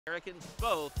Americans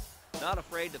both not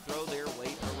afraid to throw their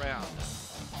weight around.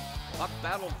 Puck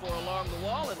battled for along the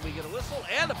wall, and we get a whistle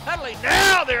and a penalty.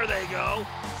 Now there they go.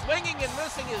 Swinging and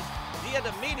missing is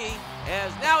Diadamidi,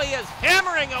 as now he is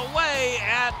hammering away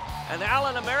at an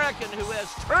Allen American who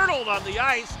has turtled on the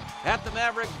ice at the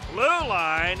Maverick blue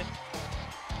line.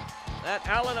 That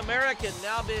Allen American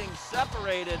now being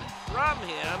separated from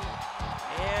him,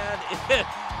 and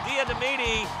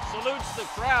Diadamidi salutes the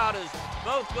crowd as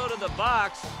both go to the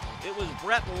box. It was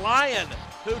Brett Lyon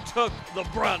who took the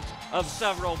brunt of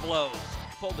several blows.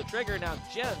 Pulled the trigger, now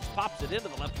Jens pops it into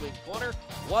the left wing corner.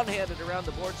 One-handed around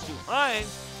the boards to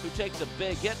Hines, who takes a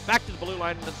big hit. Back to the blue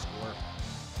line to score.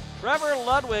 Trevor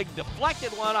Ludwig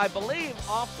deflected one, I believe,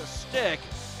 off the stick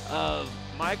of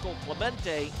Michael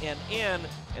Clemente and in.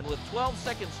 And with 12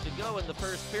 seconds to go in the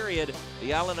first period,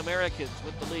 the Allen Americans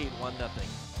with the lead, 1-0.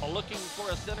 Looking for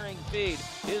a centering feed.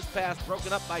 His pass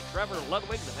broken up by Trevor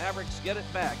Ludwig. The Mavericks get it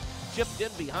back. Chipped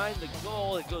in behind the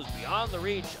goal. It goes beyond the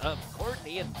reach of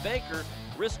Courtney, and Baker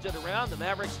wristed around. The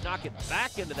Mavericks knock it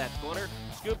back into that corner.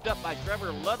 Scooped up by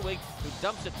Trevor Ludwig, who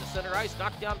dumps it to center ice.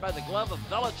 Knocked down by the glove of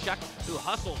Matvichuk, who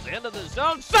hustles into the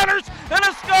zone. Centers, and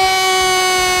a score!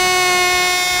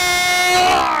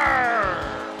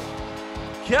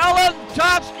 Kellan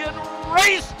Tochkin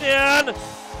raced in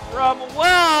from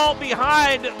well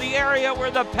behind the area where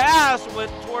the pass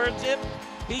went towards him.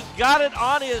 He got it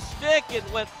on his stick and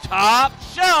went top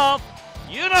shelf.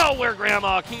 You know where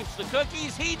Grandma keeps the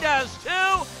cookies. He does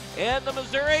too. And the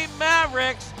Missouri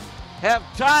Mavericks have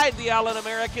tied the Allen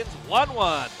Americans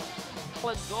 1-1.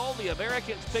 Goal, the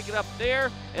Americans pick it up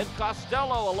there, and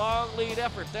Costello a long lead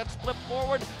effort. That's flipped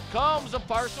forward. Combs a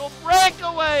partial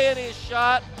breakaway in his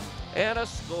shot, and a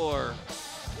score.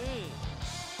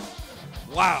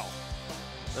 Wow.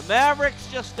 The Mavericks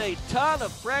just a ton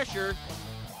of pressure,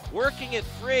 working it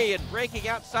free and breaking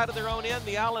outside of their own end.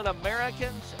 The Allen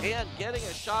Americans, and getting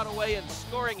a shot away and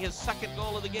scoring his second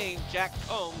goal of the game, Jack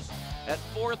Combs, at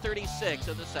 4:36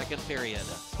 of the second period.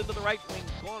 Into the right wing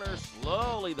corner,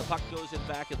 slowly the puck goes in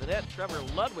back of the net. Trevor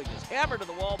Ludwig is hammered to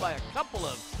the wall by a couple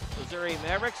of Missouri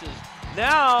Mavericks. Is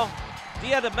now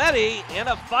Diadamidi in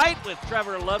a fight with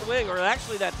Trevor Ludwig, or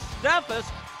actually that's Steffes.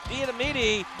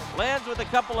 Diadamidi lands with a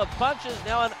couple of punches,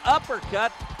 now an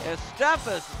uppercut as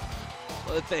Steffes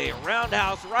with a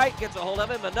roundhouse right gets a hold of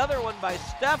him. Another one by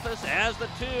Steffes as the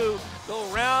two go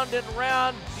round and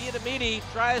round. Diadamidi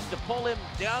tries to pull him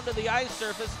down to the ice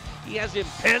surface. He has him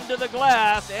pinned to the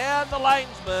glass, and the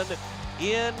linesman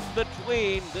in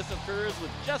between. This occurs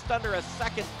with just under a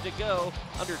second to go,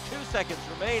 under 2 seconds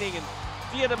remaining, and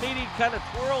Diadamidi kind of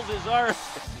twirls his arms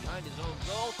behind his own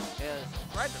goal, has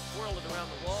tried to twirl it around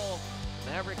the wall.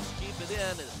 Mavericks keep it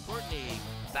in as Courtney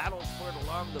battles for it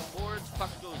along the boards. Puck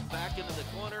goes back into the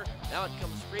corner. Now it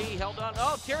comes free, held on.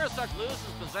 Oh, Tarasuk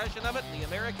loses possession of it. The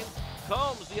Americans,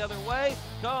 Combs the other way.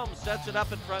 Combs sets it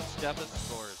up in front. Steffes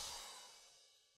scores.